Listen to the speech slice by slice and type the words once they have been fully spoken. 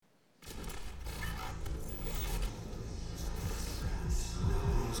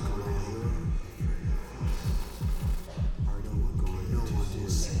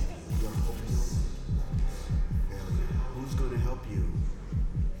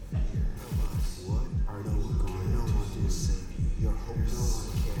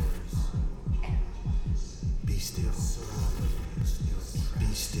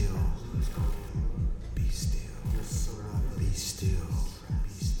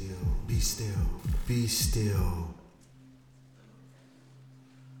still, be still.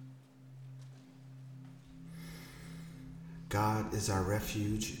 God is our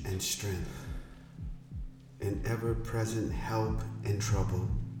refuge and strength, an ever-present help in trouble.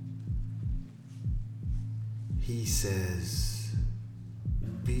 He says,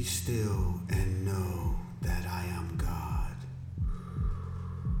 be still and know that I am God.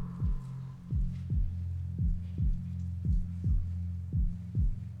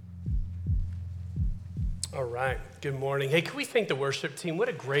 All right, good morning. Hey, can we thank the worship team? What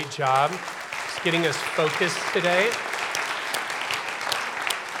a great job just getting us focused today.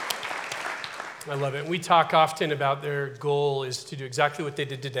 I love it. We talk often about their goal is to do exactly what they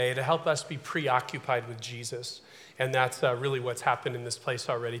did today, to help us be preoccupied with Jesus. And that's really what's happened in this place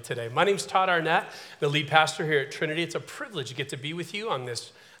already today. My name's Todd Arnett, the lead pastor here at Trinity. It's a privilege to get to be with you on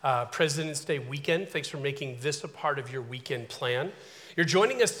this President's Day weekend. Thanks for making this a part of your weekend plan. You're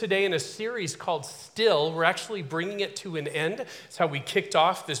joining us today in a series called Still. We're actually bringing it to an end. It's how we kicked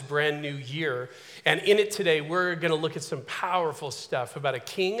off this brand new year. And in it today, we're going to look at some powerful stuff about a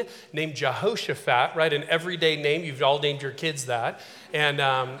king named Jehoshaphat, right? An everyday name. You've all named your kids that. And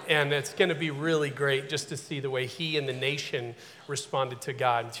it's going to be really great just to see the way he and the nation responded to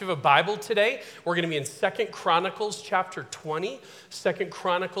God. If you have a Bible today, we're going to be in 2 Chronicles chapter 20. 2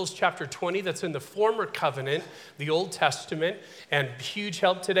 Chronicles chapter 20, that's in the former covenant, the Old Testament. And huge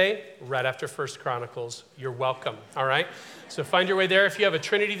help today, right after 1 Chronicles. You're welcome, all right? So find your way there. If you have a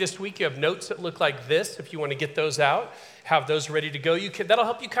Trinity this week, you have notes that look like this. If you want to get those out, have those ready to go. That'll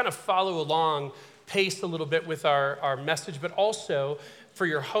help you kind of follow along, pace a little bit with our message, but also for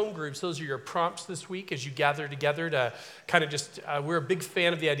your home groups, those are your prompts this week as you gather together to kind of just, we're a big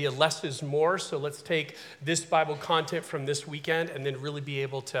fan of the idea less is more, so let's take this Bible content from this weekend and then really be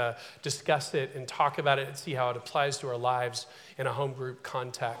able to discuss it and talk about it and see how it applies to our lives in a home group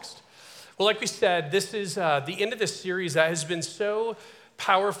context. Well, like we said, this is the end of this series that has been so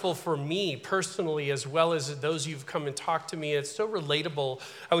powerful for me personally, as well as those who've come and talked to me. It's so relatable.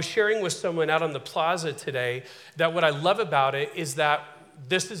 I was sharing with someone out on the plaza today that what I love about it is that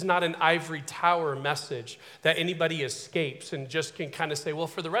this is not an ivory tower message that anybody escapes and just can kind of say, well,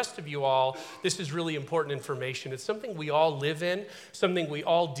 for the rest of you all, this is really important information. It's something we all live in, something we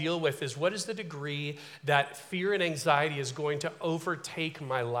all deal with is what is the degree that fear and anxiety is going to overtake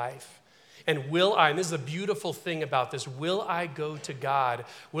my life? And will I, and this is a beautiful thing about this, will I go to God?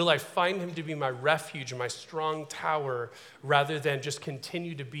 Will I find him to be my refuge, my strong tower, rather than just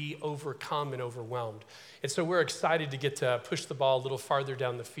continue to be overcome and overwhelmed? And so we're excited to get to push the ball a little farther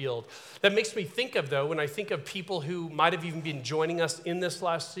down the field. That makes me think of, though, when I think of people who might have even been joining us in this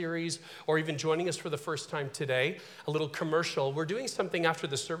last series or even joining us for the first time today, a little commercial. We're doing something after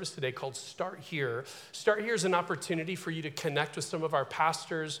the service today called Start Here. Start Here is an opportunity for you to connect with some of our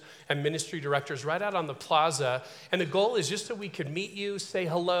pastors and ministry directors right out on the plaza. And the goal is just so we could meet you, say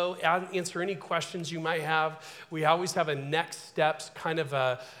hello, answer any questions you might have. We always have a next steps, kind of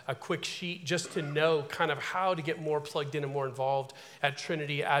a quick sheet just to know kind of how to get more plugged in and more involved at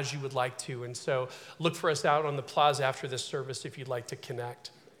Trinity as you would like to. And so look for us out on the plaza after this service if you'd like to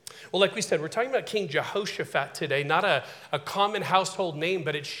connect. Well, like we said, we're talking about King Jehoshaphat today, not a common household name,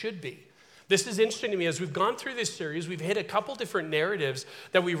 but it should be. This is interesting to me. As we've gone through this series, we've hit a couple different narratives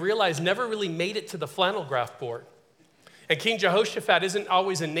that we realized never really made it to the flannel graph board. And King Jehoshaphat isn't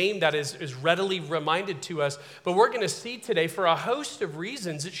always a name that is readily reminded to us, but we're going to see today for a host of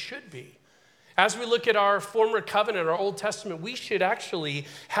reasons it should be. As we look at our former covenant, our Old Testament, we should actually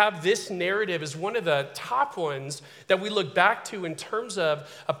have this narrative as one of the top ones that we look back to in terms of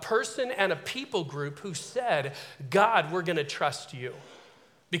a person and a people group who said, God, we're going to trust you.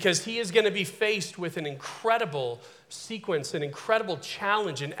 Because he is going to be faced with an incredible sequence, an incredible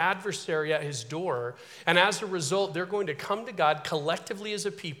challenge, an adversary at his door. And as a result, they're going to come to God collectively as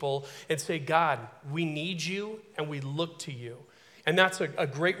a people and say, God, we need you and we look to you. And that's a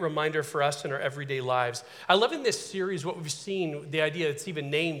great reminder for us in our everyday lives. I love in this series what we've seen, the idea that's even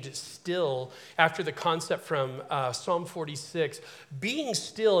named still after the concept from Psalm 46. Being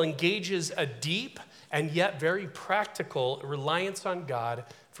still engages a deep and yet very practical reliance on God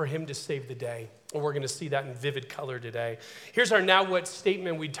for him to save the day. And we're going to see that in vivid color today. Here's our now what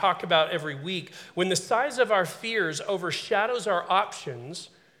statement we talk about every week. When the size of our fears overshadows our options,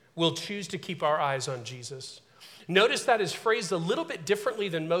 we'll choose to keep our eyes on Jesus. Notice that is phrased a little bit differently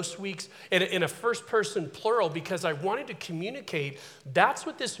than most weeks in a first person plural because I wanted to communicate that's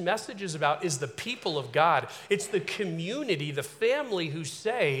what this message is about, is the people of God. It's the community, the family who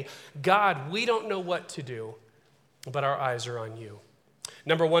say, God, we don't know what to do, but our eyes are on you.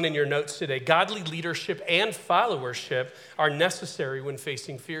 Number one in your notes today, godly leadership and followership are necessary when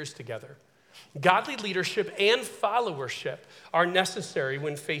facing fears together. Godly leadership and followership are necessary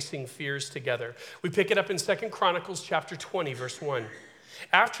when facing fears together. We pick it up in 2 Chronicles chapter 20, verse 1.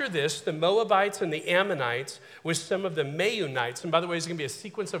 After this, the Moabites and the Ammonites with some of the Meunites, and by the way, there's going to be a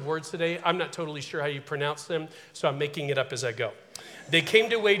sequence of words today. I'm not totally sure how you pronounce them, so I'm making it up as I go. They came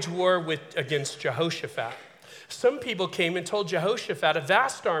to wage war against Jehoshaphat. Some people came and told Jehoshaphat, a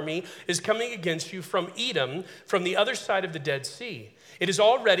vast army is coming against you from Edom, from the other side of the Dead Sea. It is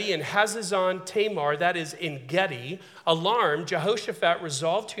already in Hazazon Tamar, that is in Gedi. Alarmed, Jehoshaphat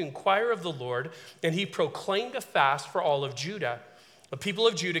resolved to inquire of the Lord, and he proclaimed a fast for all of Judah. The people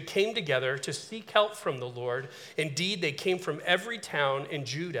of Judah came together to seek help from the Lord. Indeed, they came from every town in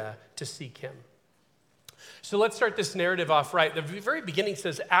Judah to seek him. So let's start this narrative off right. The very beginning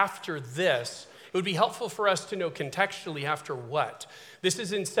says, after this. It would be helpful for us to know contextually after what. This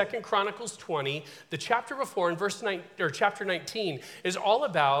is in 2 Chronicles 20. The chapter before, in chapter 19, is all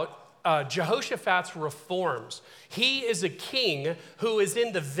about Jehoshaphat's reforms. He is a king who is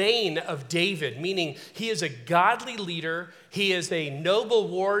in the vein of David, meaning he is a godly leader, he is a noble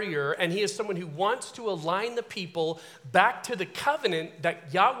warrior, and he is someone who wants to align the people back to the covenant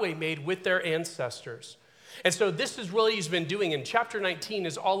that Yahweh made with their ancestors. And so this is what he's been doing. And chapter 19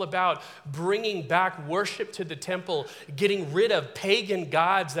 is all about bringing back worship to the temple, getting rid of pagan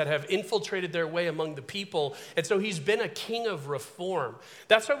gods that have infiltrated their way among the people. And so he's been a king of reform.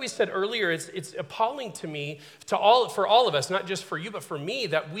 That's why we said earlier, it's appalling to me, for all of us, not just for you, but for me,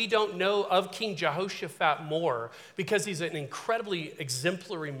 that we don't know of King Jehoshaphat more, because he's an incredibly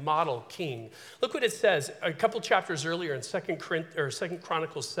exemplary model king. Look what it says a couple chapters earlier in 2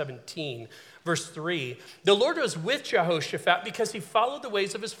 Chronicles 17. Verse 3, the Lord was with Jehoshaphat because he followed the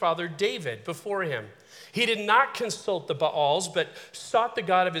ways of his father David before him. He did not consult the Baals, but sought the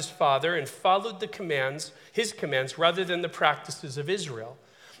God of his father and followed his commands rather than the practices of Israel.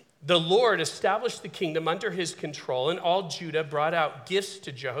 The Lord established the kingdom under his control, and all Judah brought out gifts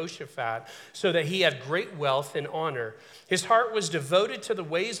to Jehoshaphat so that he had great wealth and honor. His heart was devoted to the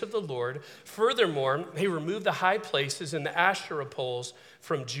ways of the Lord. Furthermore, he removed the high places and the Asherah poles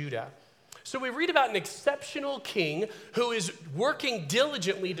from Judah. So we read about an exceptional king who is working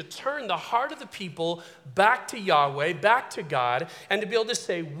diligently to turn the heart of the people back to Yahweh, back to God, and to be able to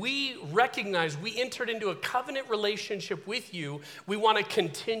say, we recognize we entered into a covenant relationship with you. We want to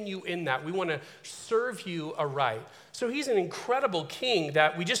continue in that. We want to serve you aright. So he's an incredible king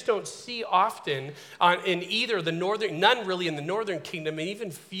that we just don't see often in either the northern, none really in the northern kingdom, and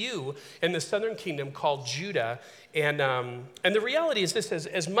even few in the southern kingdom called Judah. And the reality is this,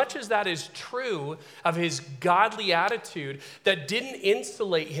 as much as that is true of his godly attitude, that didn't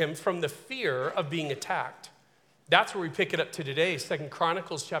insulate him from the fear of being attacked. That's where we pick it up to today, 2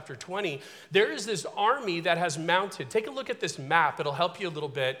 Chronicles chapter 20. There is this army that has mounted. Take a look at this map. It'll help you a little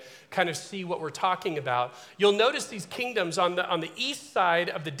bit kind of see what we're talking about. You'll notice these kingdoms on the east side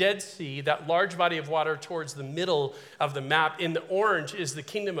of the Dead Sea, that large body of water towards the middle of the map. In the orange is the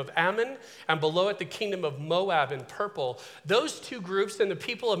kingdom of Ammon, and below it the kingdom of Moab in purple. Those two groups and the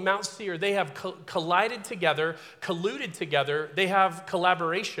people of Mount Seir, they have collided together, colluded together. They have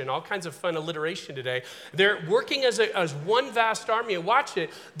collaboration, all kinds of fun alliteration today. They're working as one vast army, and watch it,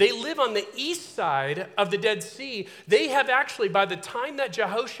 they live on the east side of the Dead Sea. They have actually, by the time that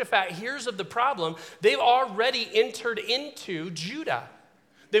Jehoshaphat hears of the problem, they've already entered into Judah.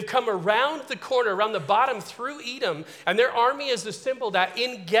 They've come around the corner, around the bottom through Edom, and their army is assembled at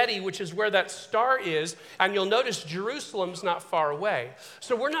En Gedi, which is where that star is, and you'll notice Jerusalem's not far away.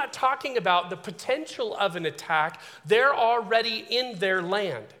 So we're not talking about the potential of an attack. They're already in their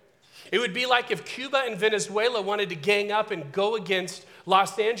land. It would be like if Cuba and Venezuela wanted to gang up and go against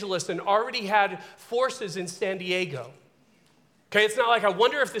Los Angeles and already had forces in San Diego. Okay, it's not like I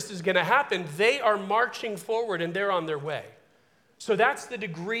wonder if this is going to happen. They are marching forward and they're on their way. So that's the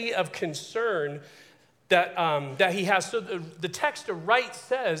degree of concern that he has. So the text right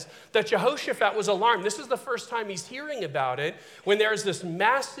says that Jehoshaphat was alarmed. This is the first time he's hearing about it, when there's this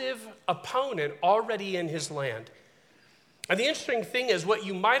massive opponent already in his land. And the interesting thing is, what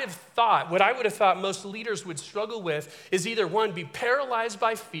I would have thought most leaders would struggle with is either one, be paralyzed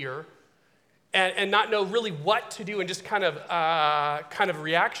by fear and not know really what to do and just kind of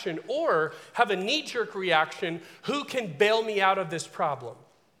reaction, or have a knee-jerk reaction, who can bail me out of this problem?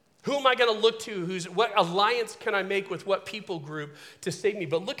 Who am I going to look to? What alliance can I make with what people group to save me?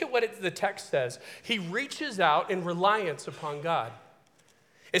 But look at what the text says. He reaches out in reliance upon God.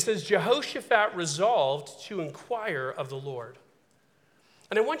 It says, Jehoshaphat resolved to inquire of the Lord.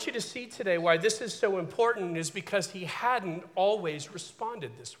 And I want you to see today why this is so important is because he hadn't always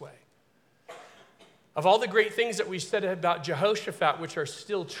responded this way. Of all the great things that we said about Jehoshaphat, which are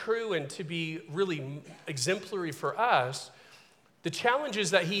still true and to be really exemplary for us, the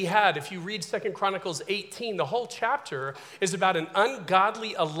challenges that he had, if you read 2 Chronicles 18, the whole chapter is about an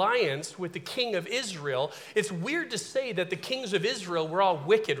ungodly alliance with the king of Israel. It's weird to say that the kings of Israel were all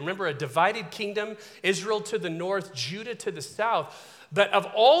wicked. Remember, a divided kingdom, Israel to the north, Judah to the south. But of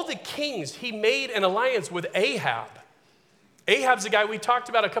all the kings, he made an alliance with Ahab. Ahab's the guy we talked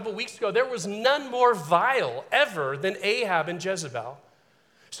about a couple weeks ago. There was none more vile ever than Ahab and Jezebel.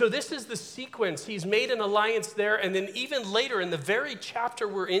 So this is the sequence. He's made an alliance there, and then even later in the very chapter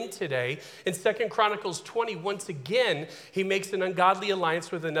we're in today, in 2 Chronicles 20, once again, he makes an ungodly alliance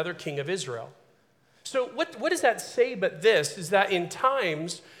with another king of Israel. So what does that say but this, is that in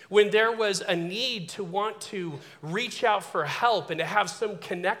times when there was a need to want to reach out for help and to have some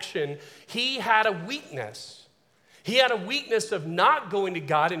connection, he had a weakness. He had a weakness of not going to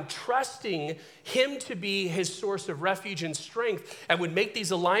God and trusting him to be his source of refuge and strength, and would make these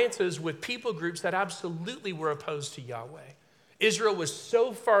alliances with people groups that absolutely were opposed to Yahweh. Israel was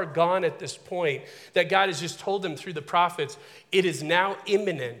so far gone at this point that God has just told them through the prophets, it is now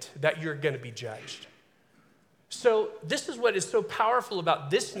imminent that you're going to be judged. So this is what is so powerful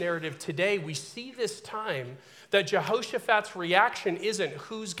about this narrative today. We see this time that Jehoshaphat's reaction isn't,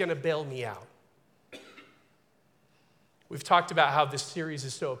 who's going to bail me out? We've talked about how this series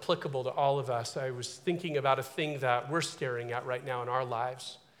is so applicable to all of us. I was thinking about a thing that we're staring at right now in our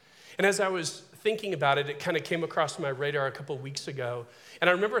lives. And as I was thinking about it, it kind of came across my radar a couple weeks ago. And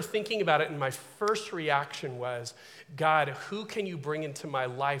I remember thinking about it, and my first reaction was, God, who can you bring into my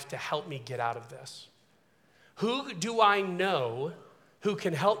life to help me get out of this? Who do I know who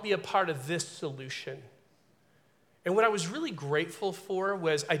can help be a part of this solution? And what I was really grateful for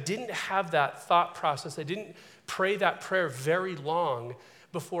was I didn't have that thought process. I didn't pray that prayer very long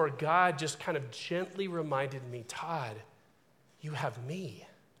before God just kind of gently reminded me, Todd, you have me.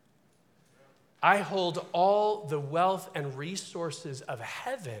 I hold all the wealth and resources of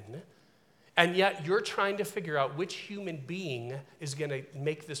heaven, and yet you're trying to figure out which human being is going to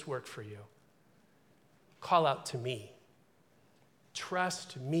make this work for you. Call out to me.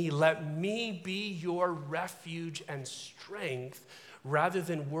 Trust me. Let me be your refuge and strength rather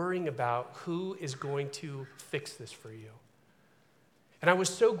than worrying about who is going to fix this for you. And I was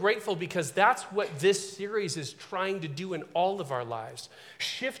so grateful because that's what this series is trying to do in all of our lives.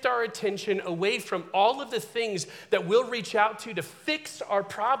 Shift our attention away from all of the things that we'll reach out to fix our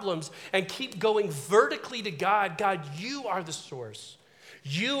problems and keep going vertically to God. God, you are the source.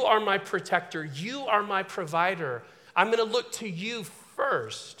 You are my protector. You are my provider. I'm going to look to you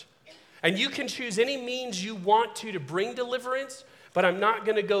first. And you can choose any means you want to bring deliverance, but I'm not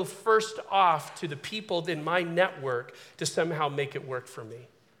going to go first off to the people in my network to somehow make it work for me.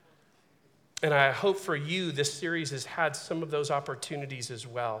 And I hope for you, this series has had some of those opportunities as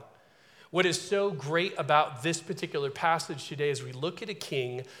well. What is so great about this particular passage today is we look at a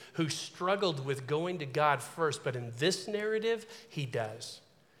king who struggled with going to God first, but in this narrative, he does.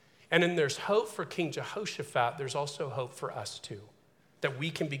 And then there's hope for King Jehoshaphat. There's also hope for us too, that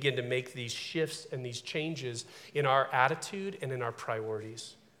we can begin to make these shifts and these changes in our attitude and in our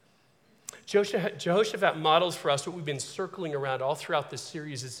priorities. Jehoshaphat models for us what we've been circling around all throughout this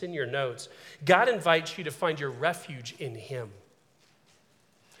series. It's in your notes. God invites you to find your refuge in him.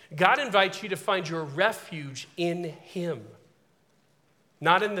 God invites you to find your refuge in him.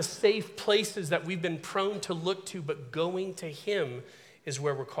 Not in the safe places that we've been prone to look to, but going to him is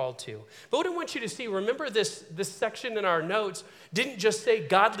where we're called to. But what I want you to see, remember this section in our notes didn't just say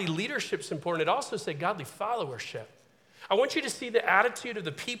godly leadership's important, it also said godly followership. I want you to see the attitude of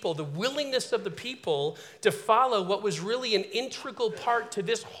the people, the willingness of the people to follow what was really an integral part to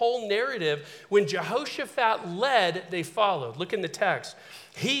this whole narrative. When Jehoshaphat led, they followed. Look in the text.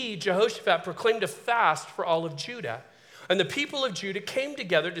 He, Jehoshaphat, proclaimed a fast for all of Judah. And the people of Judah came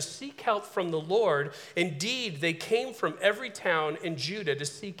together to seek help from the Lord. Indeed, they came from every town in Judah to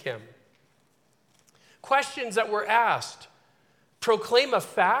seek him. Questions that were asked. Proclaim a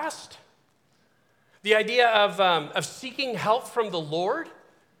fast? The idea of seeking help from the Lord?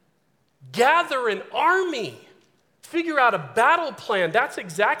 Gather an army. Figure out a battle plan. That's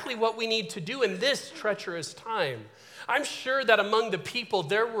exactly what we need to do in this treacherous time. I'm sure that among the people,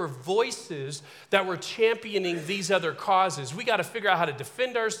 there were voices that were championing these other causes. We got to figure out how to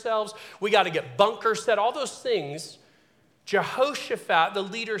defend ourselves. We got to get bunkers set, all those things. Jehoshaphat, the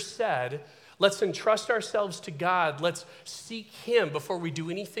leader, said, let's entrust ourselves to God. Let's seek him before we do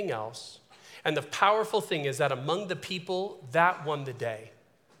anything else. And the powerful thing is that among the people, that won the day.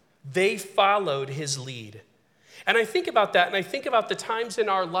 They followed his lead. And I think about that, and I think about the times in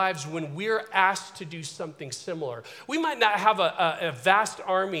our lives when we're asked to do something similar. We might not have a vast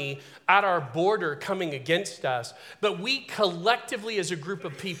army at our border coming against us, but we collectively as a group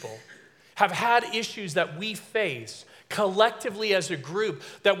of people have had issues that we face collectively as a group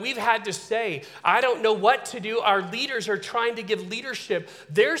that we've had to say, I don't know what to do. Our leaders are trying to give leadership.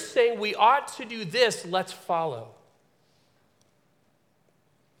 They're saying we ought to do this, let's follow.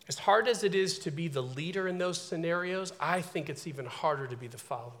 As hard as it is to be the leader in those scenarios, I think it's even harder to be the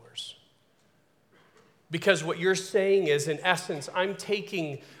followers. Because what you're saying is, in essence, I'm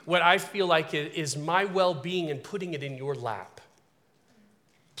taking what I feel like is my well-being and putting it in your lap.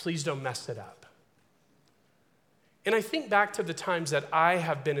 Please don't mess it up. And I think back to the times that I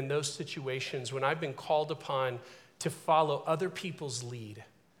have been in those situations when I've been called upon to follow other people's lead.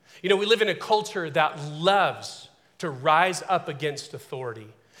 You know, we live in a culture that loves to rise up against authority.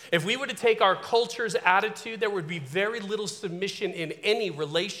 If we were to take our culture's attitude, there would be very little submission in any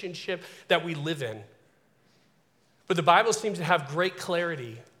relationship that we live in. But the Bible seems to have great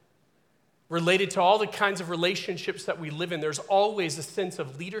clarity related to all the kinds of relationships that we live in. There's always a sense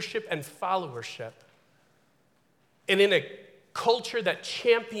of leadership and followership. And in a culture that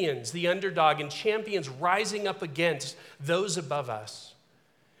champions the underdog and champions rising up against those above us,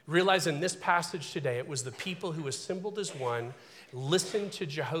 realize in this passage today, it was the people who assembled as one, listened to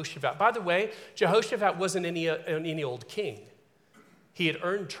Jehoshaphat. By the way, Jehoshaphat wasn't any old king. He had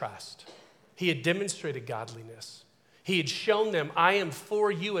earned trust. He had demonstrated godliness. He had shown them, I am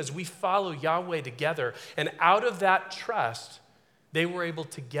for you as we follow Yahweh together. And out of that trust, they were able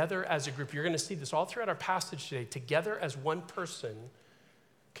together as a group. You're going to see this all throughout our passage today. Together as one person,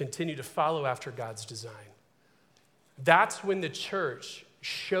 continue to follow after God's design. That's when the church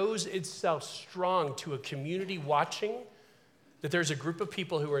shows itself strong to a community watching, that there's a group of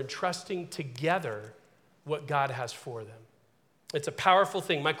people who are entrusting together what God has for them. It's a powerful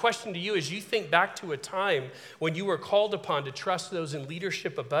thing. My question to you is, you think back to a time when you were called upon to trust those in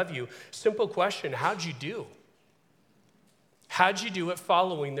leadership above you. Simple question, how'd you do? How'd you do at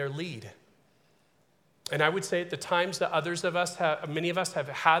following their lead? And I would say at the times that many of us have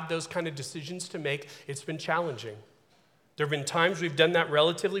had those kind of decisions to make, it's been challenging. There have been times we've done that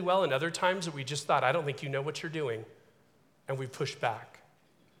relatively well, and other times that we just thought, I don't think you know what you're doing. And we pushed back.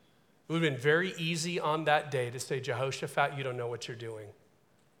 It would have been very easy on that day to say, Jehoshaphat, you don't know what you're doing.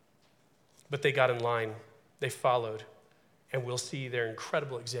 But they got in line. They followed. And we'll see their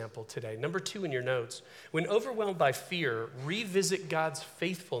incredible example today. Number 2 in your notes, when overwhelmed by fear, revisit God's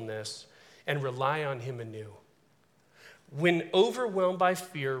faithfulness and rely on him anew. When overwhelmed by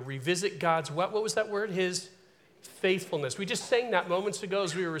fear, revisit God's, what was that word? His faithfulness. We just sang that moments ago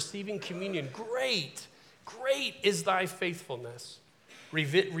as we were receiving communion. Great is thy faithfulness.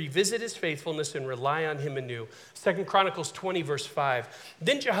 Revisit his faithfulness and rely on him anew. 2 Chronicles 20, verse 5.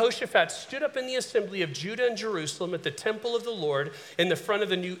 Then Jehoshaphat stood up in the assembly of Judah and Jerusalem at the temple of the Lord in front of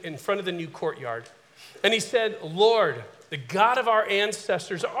the new courtyard. And he said, Lord, the God of our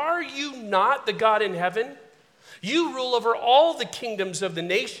ancestors, are you not the God in heaven? You rule over all the kingdoms of the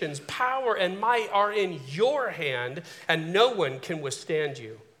nations. Power and might are in your hand, and no one can withstand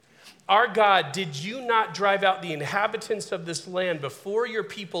you. Our God, did you not drive out the inhabitants of this land before your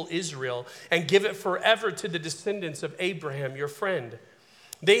people Israel and give it forever to the descendants of Abraham, your friend?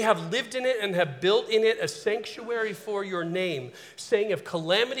 They have lived in it and have built in it a sanctuary for your name, saying, if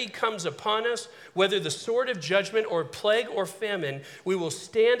calamity comes upon us, whether the sword of judgment or plague or famine, we will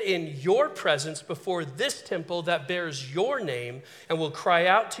stand in your presence before this temple that bears your name and will cry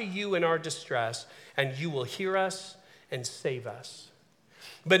out to you in our distress, and you will hear us and save us.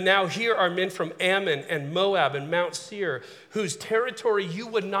 But now here are men from Ammon and Moab and Mount Seir, whose territory you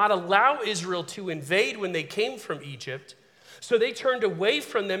would not allow Israel to invade when they came from Egypt. So they turned away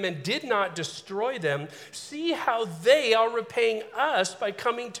from them and did not destroy them. See how they are repaying us by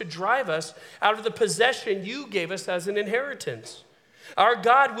coming to drive us out of the possession you gave us as an inheritance. Our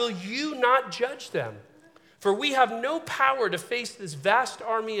God, will you not judge them? For we have no power to face this vast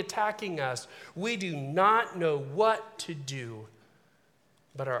army attacking us. We do not know what to do,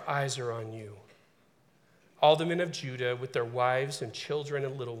 but our eyes are on you. All the men of Judah, with their wives and children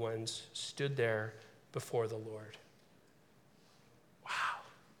and little ones, stood there before the Lord. Wow,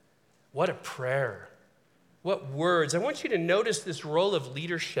 what a prayer. What words. I want you to notice this role of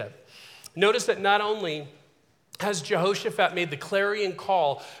leadership. Notice that not only has Jehoshaphat made the clarion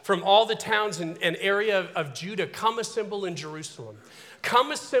call from all the towns and area of Judah, come assemble in Jerusalem.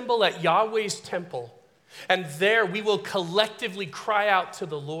 Come assemble at Yahweh's temple. And there we will collectively cry out to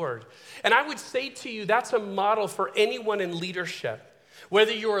the Lord. And I would say to you, that's a model for anyone in leadership.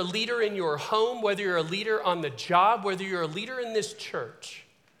 Whether you're a leader in your home, whether you're a leader on the job, whether you're a leader in this church,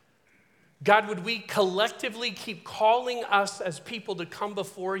 God, would we collectively keep calling us as people to come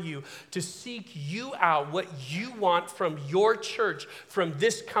before you, to seek you out, what you want from your church, from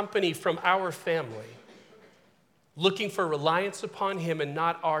this company, from our family, looking for reliance upon him and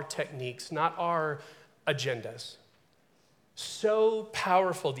not our techniques, not our agendas. So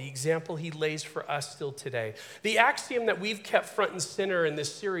powerful, the example he lays for us still today. The axiom that we've kept front and center in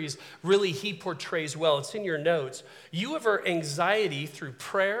this series, really he portrays well. It's in your notes. You avert anxiety through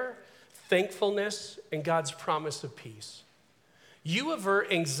prayer, thankfulness, and God's promise of peace. You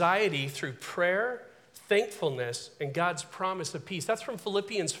avert anxiety through prayer, thankfulness, and God's promise of peace. That's from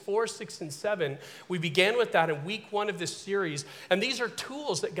Philippians 4, 6, and 7. We began with that in week 1 of this series, and these are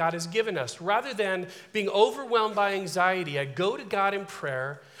tools that God has given us. Rather than being overwhelmed by anxiety, I go to God in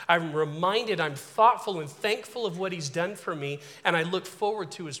prayer, I'm reminded, I'm thoughtful and thankful of what he's done for me, and I look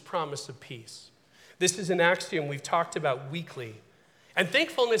forward to his promise of peace. This is an axiom we've talked about weekly. And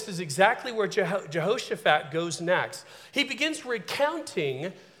thankfulness is exactly where Jehoshaphat goes next. He begins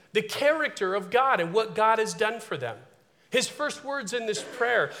recounting the character of God and what God has done for them. His first words in this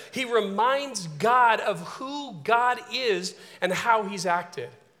prayer, he reminds God of who God is and how he's acted.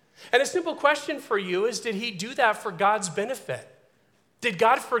 And a simple question for you is, did he do that for God's benefit? Did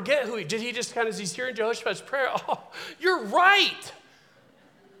God forget who did he just kind of, as he's hearing Jehoshaphat's prayer, oh, you're right.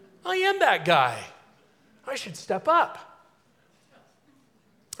 I am that guy. I should step up.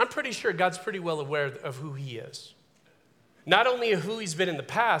 I'm pretty sure God's pretty well aware of who he is. Not only of who he's been in the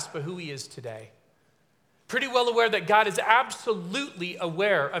past, but who he is today. Pretty well aware that God is absolutely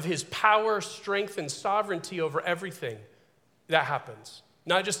aware of his power, strength, and sovereignty over everything that happens.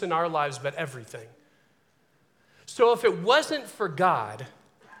 Not just in our lives, but everything. So if it wasn't for God,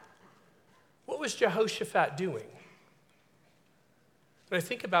 what was Jehoshaphat doing? And I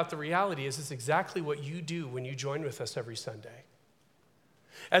think about the reality is it's exactly what you do when you join with us every Sunday.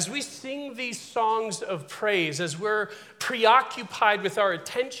 As we sing these songs of praise, as we're preoccupied with our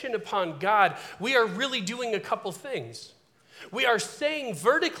attention upon God, we are really doing a couple things. We are saying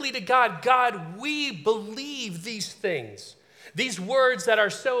vertically to God, God, we believe these things. These words that are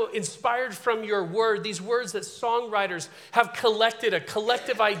so inspired from your word, these words that songwriters have collected, a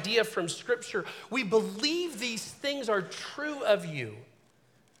collective idea from Scripture. We believe these things are true of you.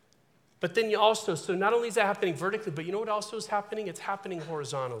 But then you also, so not only is that happening vertically, but you know what also is happening? It's happening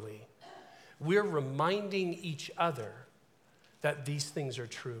horizontally. We're reminding each other that these things are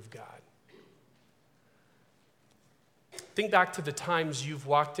true of God. Think back to the times you've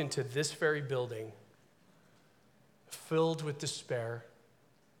walked into this very building filled with despair,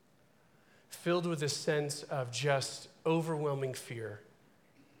 filled with a sense of just overwhelming fear.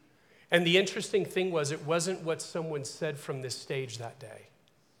 And the interesting thing was, it wasn't what someone said from this stage that day.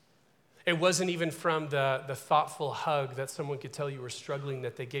 It wasn't even from the thoughtful hug that someone could tell you were struggling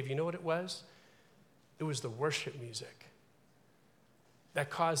that they gave. You know what it was? It was the worship music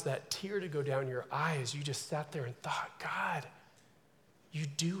that caused that tear to go down your eyes. You just sat there and thought, God, you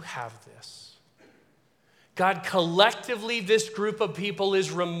do have this. God, collectively, this group of people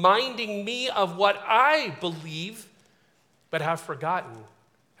is reminding me of what I believe, but have forgotten,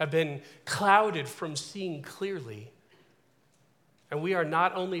 have been clouded from seeing clearly. And we are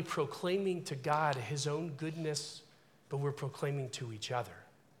not only proclaiming to God his own goodness, but we're proclaiming to each other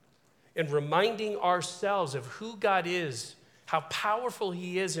and reminding ourselves of who God is, how powerful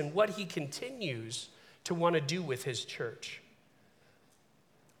he is, and what he continues to want to do with his church.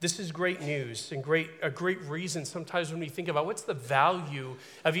 This is great news and a great reason sometimes when we think about what's the value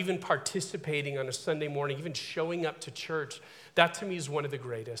of even participating on a Sunday morning, even showing up to church. That to me is one of the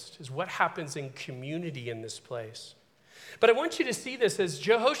greatest, is what happens in community in this place. But I want you to see this as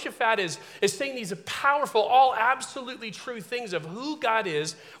Jehoshaphat is saying these powerful, all absolutely true things of who God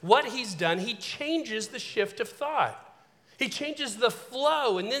is, what he's done. He changes the shift of thought. He changes the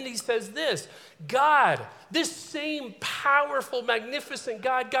flow, and then he says this, God, this same powerful, magnificent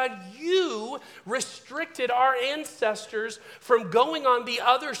God, you restricted our ancestors from going on the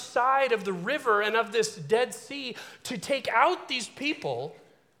other side of the river and of this Dead Sea to take out these people.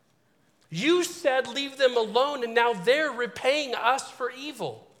 You said, leave them alone, and now they're repaying us for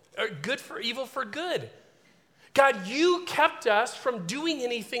evil, or good for evil for good. God, you kept us from doing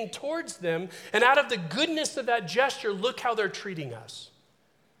anything towards them, and out of the goodness of that gesture, look how they're treating us.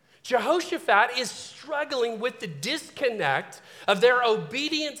 Jehoshaphat is struggling with the disconnect of their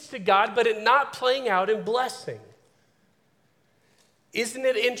obedience to God, but it not playing out in blessing. Isn't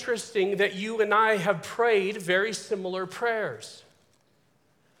it interesting that you and I have prayed very similar prayers?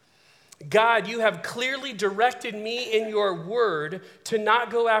 God, you have clearly directed me in your word to not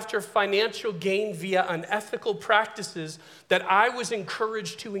go after financial gain via unethical practices that I was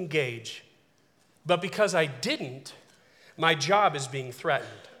encouraged to engage. But because I didn't, my job is being threatened.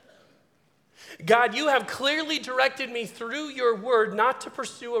 God, you have clearly directed me through your word not to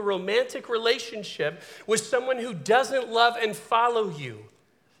pursue a romantic relationship with someone who doesn't love and follow you.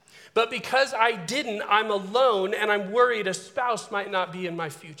 But because I didn't, I'm alone and I'm worried a spouse might not be in my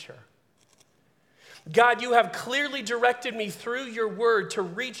future. God, you have clearly directed me through your word to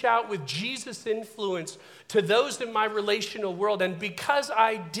reach out with Jesus' influence to those in my relational world. And because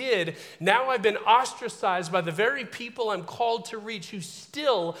I did, now I've been ostracized by the very people I'm called to reach who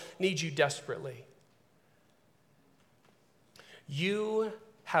still need you desperately. You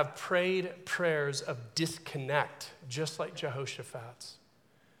have prayed prayers of disconnect, just like Jehoshaphat's.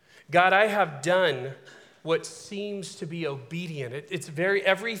 God, I have done what seems to be obedient. It's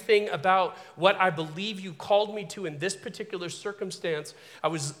everything about what I believe you called me to in this particular circumstance. I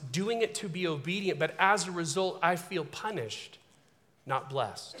was doing it to be obedient, but as a result, I feel punished, not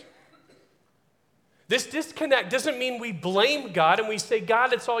blessed. This disconnect doesn't mean we blame God and we say,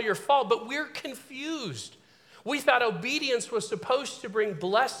 God, it's all your fault, but we're confused. We thought obedience was supposed to bring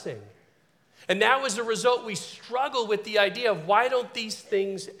blessing. And now as a result, we struggle with the idea of why don't these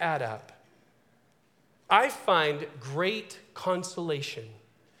things add up? I find great consolation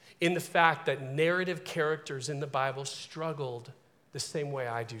in the fact that narrative characters in the Bible struggled the same way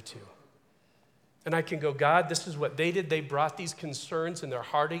I do too. And I can go, God, this is what they did. They brought these concerns and their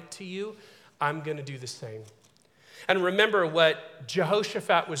heartache to you. I'm going to do the same. And remember what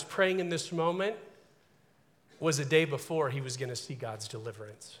Jehoshaphat was praying in this moment was a day before he was going to see God's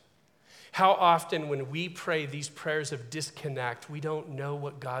deliverance. How often when we pray these prayers of disconnect, we don't know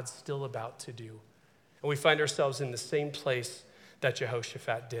what God's still about to do. And we find ourselves in the same place that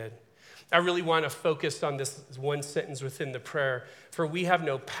Jehoshaphat did. I really want to focus on this one sentence within the prayer. For we have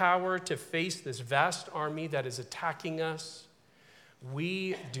no power to face this vast army that is attacking us.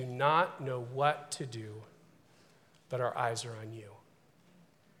 We do not know what to do, but our eyes are on you.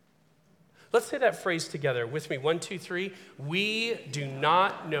 Let's say that phrase together with me. 1, 2, 3. We do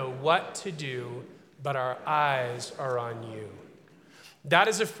not know what to do, but our eyes are on you. That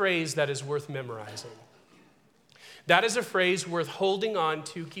is a phrase that is worth memorizing. That is a phrase worth holding on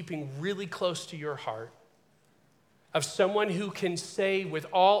to, keeping really close to your heart, of someone who can say with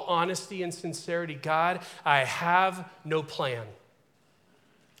all honesty and sincerity, God, I have no plan.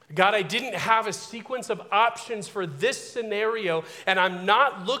 God, I didn't have a sequence of options for this scenario, and I'm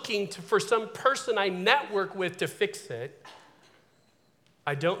not looking for some person I network with to fix it.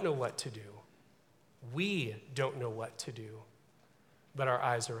 I don't know what to do. We don't know what to do, but our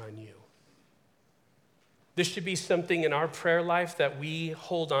eyes are on you. This should be something in our prayer life that we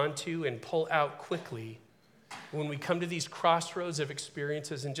hold on to and pull out quickly when we come to these crossroads of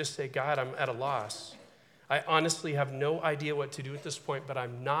experiences and just say, God, I'm at a loss. I honestly have no idea what to do at this point, but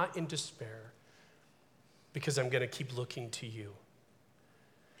I'm not in despair because I'm going to keep looking to you.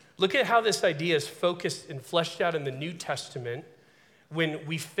 Look at how this idea is focused and fleshed out in the New Testament when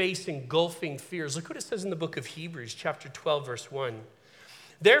we face engulfing fears. Look what it says in the book of Hebrews, chapter 12, verse 1.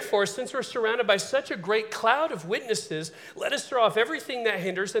 Therefore, since we're surrounded by such a great cloud of witnesses, let us throw off everything that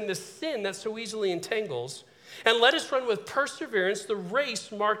hinders and the sin that so easily entangles, and let us run with perseverance the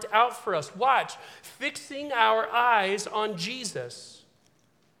race marked out for us. Watch, fixing our eyes on Jesus.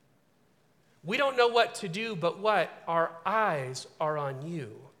 We don't know what to do, but what? Our eyes are on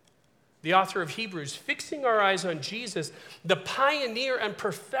you. The author of Hebrews, fixing our eyes on Jesus, the pioneer and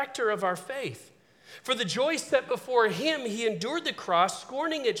perfecter of our faith. For the joy set before him, he endured the cross,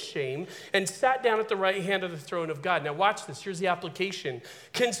 scorning its shame, and sat down at the right hand of the throne of God. Now watch this. Here's the application.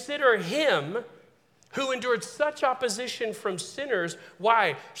 Consider him who endured such opposition from sinners.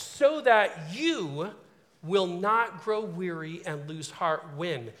 Why? So that you will not grow weary and lose heart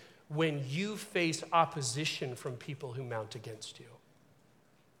when you face opposition from people who mount against you.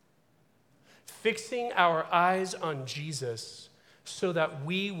 Fixing our eyes on Jesus so that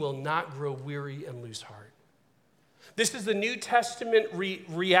we will not grow weary and lose heart. This is the New Testament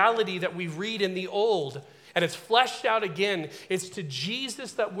reality that we read in the Old, and it's fleshed out again. It's to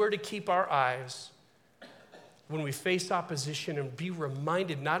Jesus that we're to keep our eyes when we face opposition and be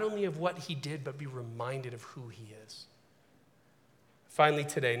reminded not only of what he did, but be reminded of who he is. Finally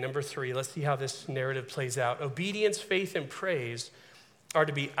today, number 3, let's see how this narrative plays out. Obedience, faith, and praise are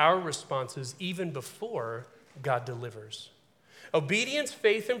to be our responses even before God delivers. Obedience,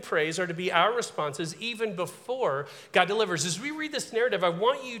 faith, and praise are to be our responses even before God delivers. As we read this narrative, I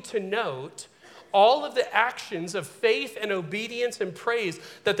want you to note all of the actions of faith and obedience and praise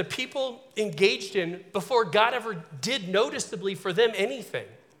that the people engaged in before God ever did noticeably for them anything.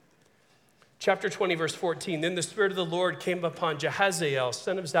 Chapter 20, verse 14, then the Spirit of the Lord came upon Jahaziel,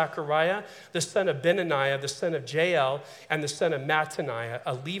 son of Zechariah, the son of Benaniah, the son of Jael, and the son of Mattaniah,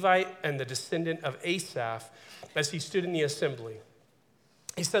 a Levite and the descendant of Asaph, as he stood in the assembly.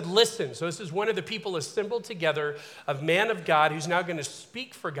 He said, listen, so this is one of the people assembled together, a man of God who's now going to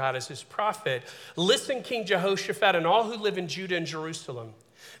speak for God as his prophet. Listen, King Jehoshaphat, and all who live in Judah and Jerusalem.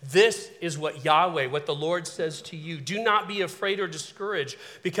 This is what Yahweh, what the Lord says to you. Do not be afraid or discouraged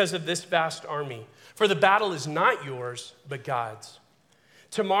because of this vast army, for the battle is not yours, but God's.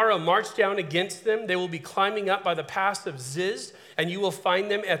 Tomorrow, march down against them. They will be climbing up by the pass of Ziz, and you will find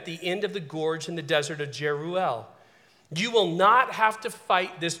them at the end of the gorge in the desert of Jeruel. You will not have to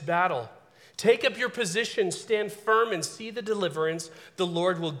fight this battle. Take up your position, stand firm, and see the deliverance the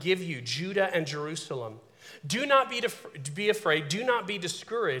Lord will give you, Judah and Jerusalem. Do not be afraid. Do not be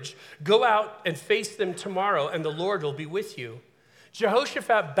discouraged. Go out and face them tomorrow, and the Lord will be with you.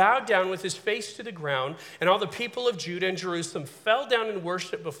 Jehoshaphat bowed down with his face to the ground, and all the people of Judah and Jerusalem fell down and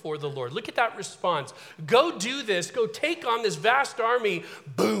worshiped before the Lord. Look at that response. Go do this. Go take on this vast army.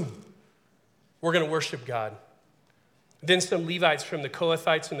 Boom. We're going to worship God. Then some Levites from the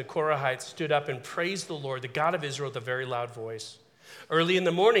Kohathites and the Korahites stood up and praised the Lord, the God of Israel, with a very loud voice. Early in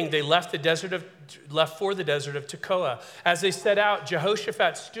the morning, they left for the desert of Tekoa. As they set out,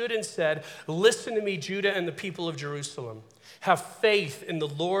 Jehoshaphat stood and said, listen to me, Judah and the people of Jerusalem. Have faith in the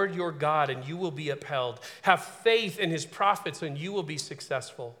Lord your God, and you will be upheld. Have faith in his prophets, and you will be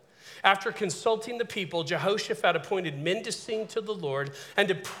successful. After consulting the people, Jehoshaphat appointed men to sing to the Lord and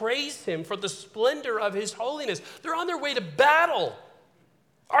to praise him for the splendor of his holiness. They're on their way to battle.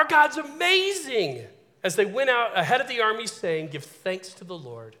 Our God's amazing. As they went out ahead of the army, saying, give thanks to the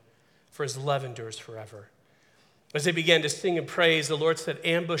Lord, for his love endures forever. As they began to sing and praise, the Lord set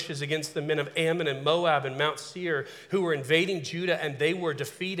ambushes against the men of Ammon and Moab and Mount Seir, who were invading Judah, and they were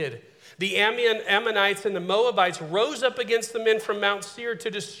defeated. The Ammonites and the Moabites rose up against the men from Mount Seir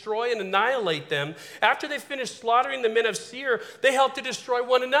to destroy and annihilate them. After they finished slaughtering the men of Seir, they helped to destroy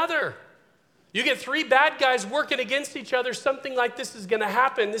one another. You get three bad guys working against each other, something like this is going to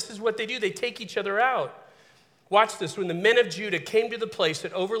happen. This is what they do. They take each other out. Watch this. When the men of Judah came to the place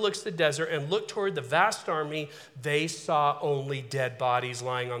that overlooks the desert and looked toward the vast army, they saw only dead bodies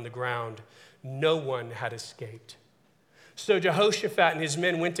lying on the ground. No one had escaped. So Jehoshaphat and his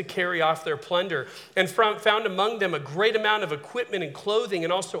men went to carry off their plunder and found among them a great amount of equipment and clothing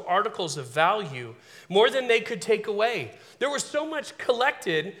and also articles of value, more than they could take away. There was so much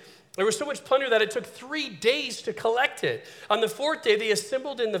collected. There was so much plunder that it took 3 days to collect it. On the fourth day, they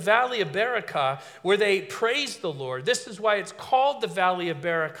assembled in the valley of Berakah, where they praised the Lord. This is why it's called the valley of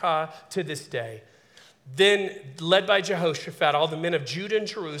Berakah to this day. Then, led by Jehoshaphat, all the men of Judah and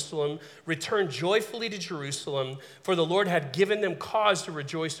Jerusalem returned joyfully to Jerusalem, for the Lord had given them cause to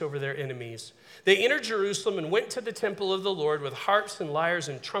rejoice over their enemies. They entered Jerusalem and went to the temple of the Lord with harps and lyres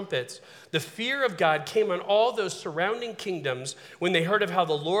and trumpets. The fear of God came on all those surrounding kingdoms when they heard of how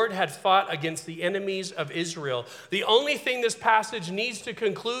the Lord had fought against the enemies of Israel. The only thing this passage needs to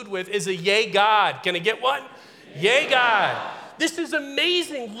conclude with is a yay God. Can I get one? Yay God. This is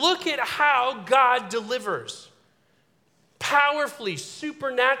amazing. Look at how God delivers. Powerfully,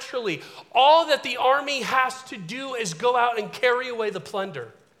 supernaturally. All that the army has to do is go out and carry away the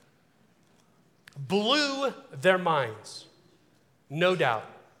plunder. Blew their minds, no doubt.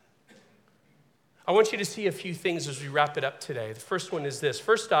 I want you to see a few things as we wrap it up today. The first one is this.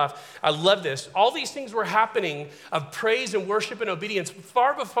 First off, I love this. All these things were happening of praise and worship and obedience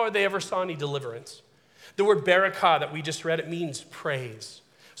far before they ever saw any deliverance. The word Berakah that we just read, it means praise.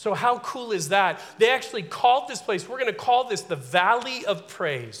 So how cool is that? They actually called this place, we're going to call this the Valley of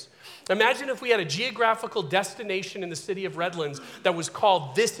Praise. Imagine if we had a geographical destination in the city of Redlands that was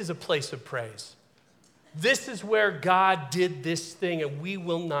called, this is a place of praise. This is where God did this thing, and we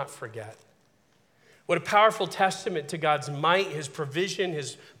will not forget. What a powerful testament to God's might, his provision,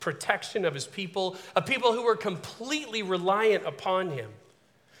 his protection of his people, a people who were completely reliant upon him.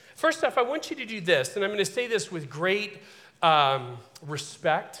 First off, I want you to do this, and I'm going to say this with great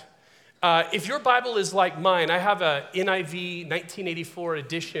respect. If your Bible is like mine, I have a NIV 1984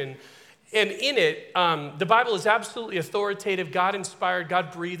 edition, and in it, the Bible is absolutely authoritative, God-inspired,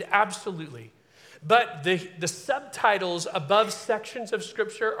 God-breathed, absolutely. But the subtitles above sections of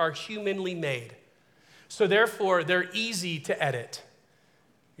Scripture are humanly made. So therefore, they're easy to edit.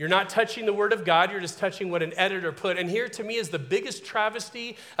 You're not touching the word of God, you're just touching what an editor put. And here to me is the biggest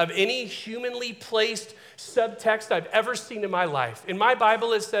travesty of any humanly placed subtext I've ever seen in my life. In my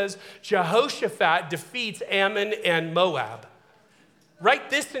Bible, it says, Jehoshaphat defeats Ammon and Moab.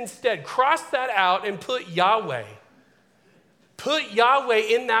 Write this instead, cross that out and put Yahweh. Put Yahweh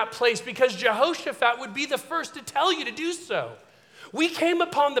in that place because Jehoshaphat would be the first to tell you to do so. We came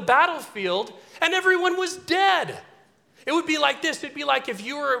upon the battlefield and everyone was dead. It would be like this. It'd be like if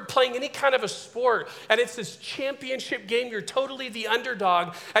you were playing any kind of a sport and it's this championship game, you're totally the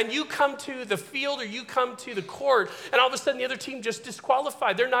underdog, and you come to the field or you come to the court, and all of a sudden the other team just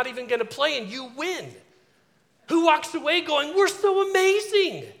disqualified. They're not even going to play, and you win. Who walks away going, we're so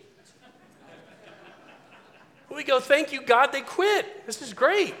amazing? We go, thank you, God, they quit. This is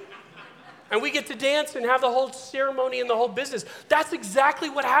great. And we get to dance and have the whole ceremony and the whole business. That's exactly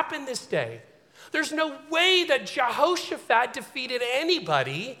what happened this day. There's no way that Jehoshaphat defeated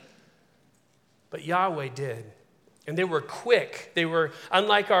anybody, but Yahweh did. And they were quick. They were,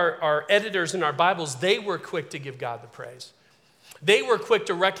 unlike our editors in our Bibles, they were quick to give God the praise. They were quick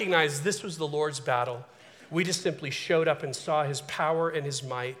to recognize this was the Lord's battle. We just simply showed up and saw his power and his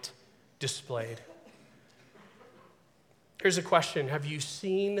might displayed. Here's a question. Have you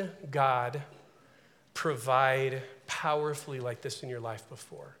seen God provide powerfully like this in your life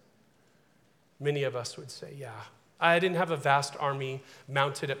before? Many of us would say, yeah. I didn't have a vast army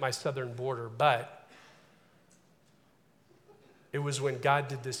mounted at my southern border, but it was when God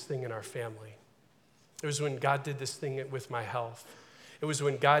did this thing in our family. It was when God did this thing with my health. It was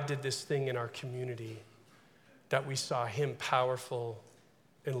when God did this thing in our community that we saw him powerful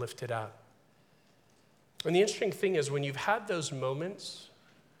and lifted up. And the interesting thing is when you've had those moments,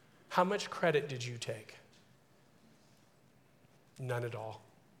 how much credit did you take? None at all.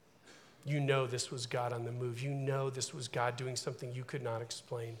 You know this was God on the move. You know this was God doing something you could not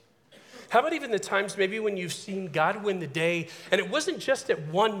explain. How about even the times maybe when you've seen God win the day, and it wasn't just at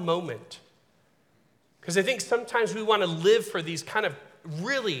one moment? Because I think sometimes we want to live for these kind of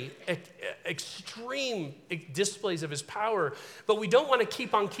really extreme displays of his power, but we don't want to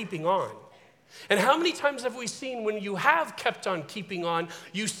keep on keeping on. And how many times have we seen when you have kept on keeping on,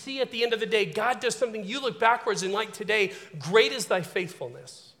 you see at the end of the day, God does something, you look backwards and like today, great is thy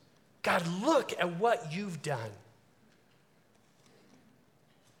faithfulness. God, look at what you've done.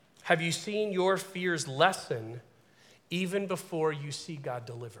 Have you seen your fears lessen even before you see God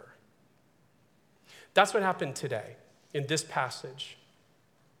deliver? That's what happened today in this passage.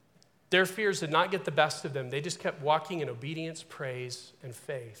 Their fears did not get the best of them. They just kept walking in obedience, praise, and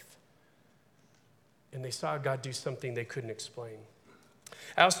faith. And they saw God do something they couldn't explain.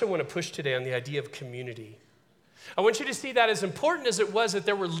 I also want to push today on the idea of community. I want you to see that as important as it was that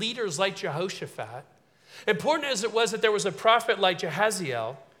there were leaders like Jehoshaphat, important as it was that there was a prophet like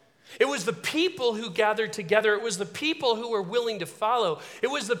Jehaziel, it was the people who gathered together. It was the people who were willing to follow. It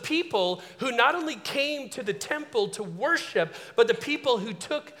was the people who not only came to the temple to worship, but the people who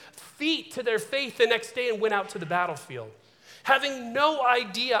took feet to their faith the next day and went out to the battlefield. Having no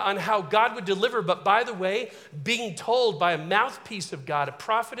idea on how God would deliver, but by the way, being told by a mouthpiece of God, a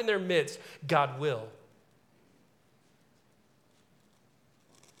prophet in their midst, God will.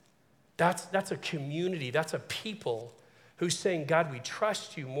 That's a community, that's a people who's saying, God, we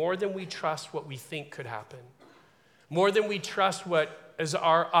trust you more than we trust what we think could happen. More than we trust what is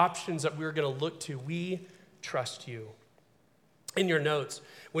our options that we're going to look to. We trust you. In your notes,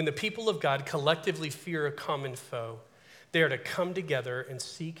 when the people of God collectively fear a common foe, they are to come together and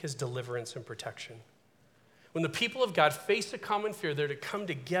seek his deliverance and protection. When the people of God face a common fear, they're to come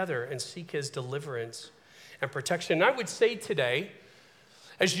together and seek his deliverance and protection. And I would say today,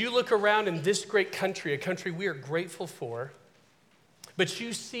 as you look around in this great country, a country we are grateful for, but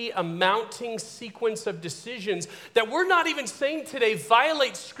you see a mounting sequence of decisions that we're not even saying today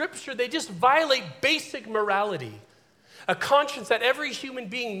violate Scripture, they just violate basic morality. A conscience that every human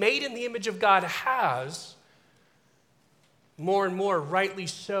being made in the image of God has. More and more, rightly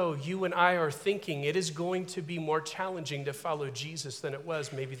so, you and I are thinking it is going to be more challenging to follow Jesus than it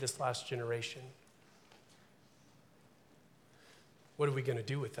was maybe this last generation. What are we going to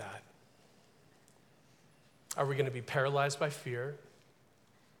do with that? Are we going to be paralyzed by fear?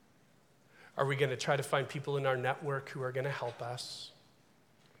 Are we going to try to find people in our network who are going to help us?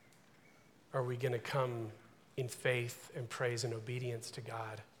 Are we going to come in faith and praise and obedience to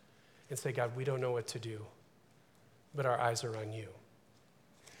God and say, God, we don't know what to do, but our eyes are on you?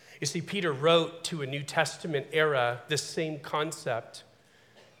 You see, Peter wrote to a New Testament era this same concept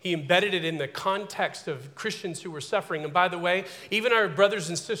He embedded it in the context of Christians who were suffering. And by the way, even our brothers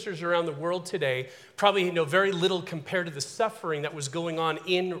and sisters around the world today probably know very little compared to the suffering that was going on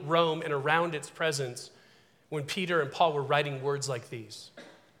in Rome and around its presence when Peter and Paul were writing words like these.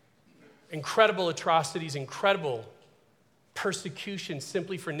 Incredible atrocities, incredible persecution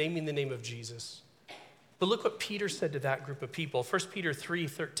simply for naming the name of Jesus. But look what Peter said to that group of people. 1 Peter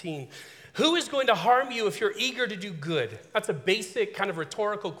 3:13. Who is going to harm you if you're eager to do good? That's a basic kind of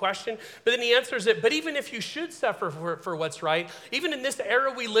rhetorical question. But then he answers it, but even if you should suffer for what's right, even in this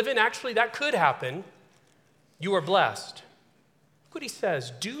era we live in, actually that could happen, you are blessed. Look what he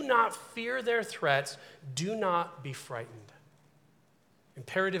says. Do not fear their threats. Do not be frightened.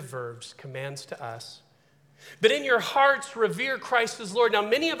 Imperative verbs, commands to us. But in your hearts, revere Christ as Lord. Now,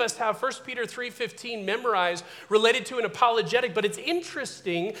 many of us have 1 Peter 3:15 memorized related to an apologetic, but it's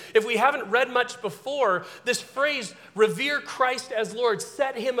interesting, if we haven't read much before, this phrase, revere Christ as Lord,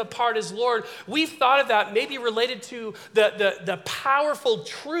 set him apart as Lord. We've thought of that maybe related to the powerful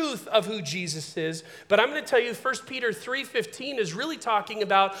truth of who Jesus is, but I'm going to tell you 1 Peter 3:15 is really talking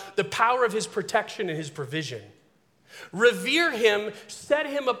about the power of his protection and his provision. Revere him, set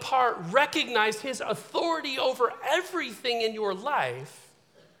him apart, recognize his authority over everything in your life.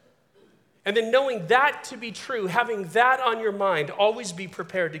 And then knowing that to be true, having that on your mind, always be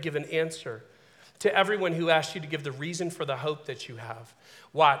prepared to give an answer to everyone who asks you to give the reason for the hope that you have.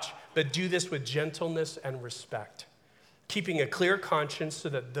 Watch, but do this with gentleness and respect, keeping a clear conscience so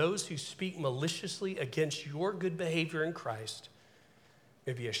that those who speak maliciously against your good behavior in Christ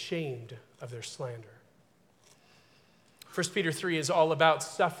may be ashamed of their slander. 1 Peter 3 is all about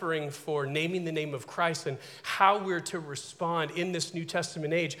suffering for naming the name of Christ and how we're to respond in this New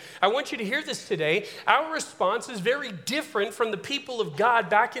Testament age. I want you to hear this today. Our response is very different from the people of God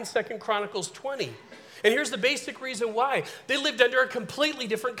back in 2 Chronicles 20. And here's the basic reason why. They lived under a completely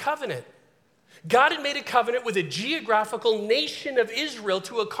different covenant. God had made a covenant with a geographical nation of Israel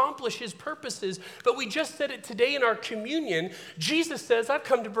to accomplish his purposes, but we just said it today in our communion. Jesus says, I've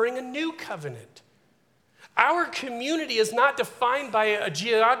come to bring a new covenant. Our community is not defined by a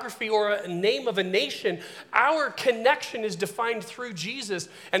geography or a name of a nation. Our connection is defined through Jesus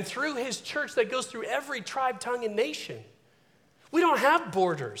and through his church that goes through every tribe, tongue, and nation. We don't have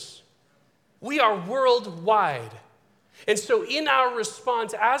borders. We are worldwide. And so in our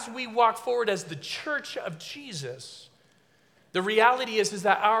response, as we walk forward as the church of Jesus, the reality is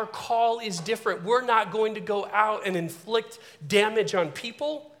that our call is different. We're not going to go out and inflict damage on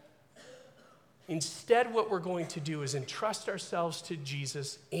people. Instead, what we're going to do is entrust ourselves to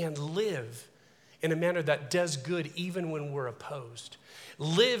Jesus and live in a manner that does good even when we're opposed.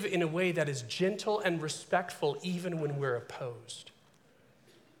 Live in a way that is gentle and respectful even when we're opposed.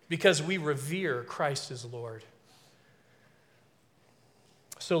 Because we revere Christ as Lord.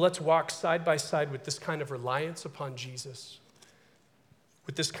 So let's walk side by side with this kind of reliance upon Jesus,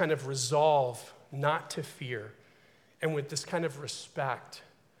 with this kind of resolve not to fear, and with this kind of respect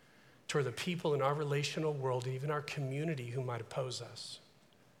toward the people in our relational world, even our community who might oppose us.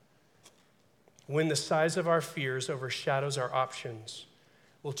 When the size of our fears overshadows our options,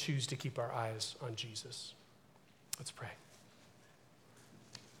 we'll choose to keep our eyes on Jesus. Let's pray.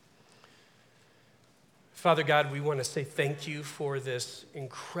 Father God, we want to say thank you for this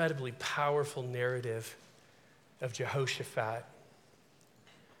incredibly powerful narrative of Jehoshaphat.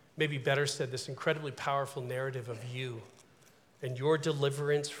 Maybe better said, this incredibly powerful narrative of you and your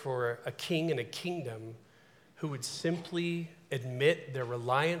deliverance for a king and a kingdom who would simply admit their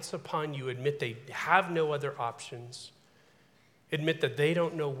reliance upon you, admit they have no other options, admit that they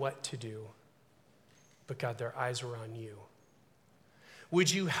don't know what to do, but God, their eyes are on you.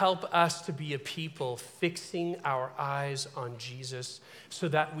 Would you help us to be a people fixing our eyes on Jesus so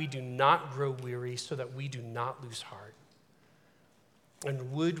that we do not grow weary, so that we do not lose heart?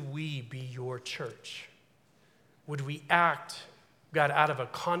 And would we be your church? Would we act, God, out of a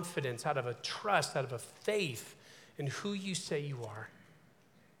confidence, out of a trust, out of a faith in who you say you are?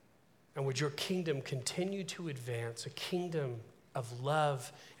 And would your kingdom continue to advance, a kingdom of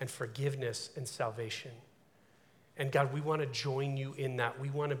love and forgiveness and salvation? And God, we want to join you in that. We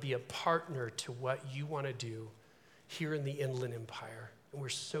want to be a partner to what you want to do here in the Inland Empire. And we're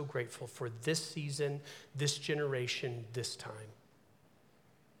so grateful for this season, this generation, this time.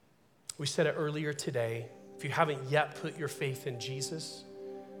 We said it earlier today. If you haven't yet put your faith in Jesus,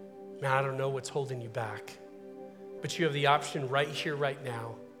 man, I don't know what's holding you back. But you have the option right here, right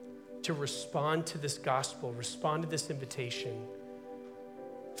now, to respond to this gospel, respond to this invitation.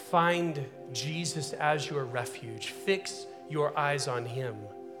 Find Jesus as your refuge. Fix your eyes on him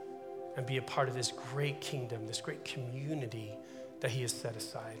and be a part of this great kingdom, this great community that he has set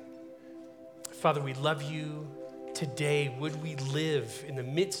aside. Father, we love you. Today, would we live in the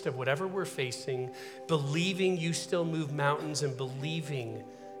midst of whatever we're facing, believing you still move mountains and believing,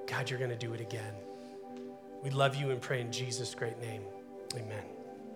 God, you're going to do it again. We love you and pray in Jesus' great name. Amen.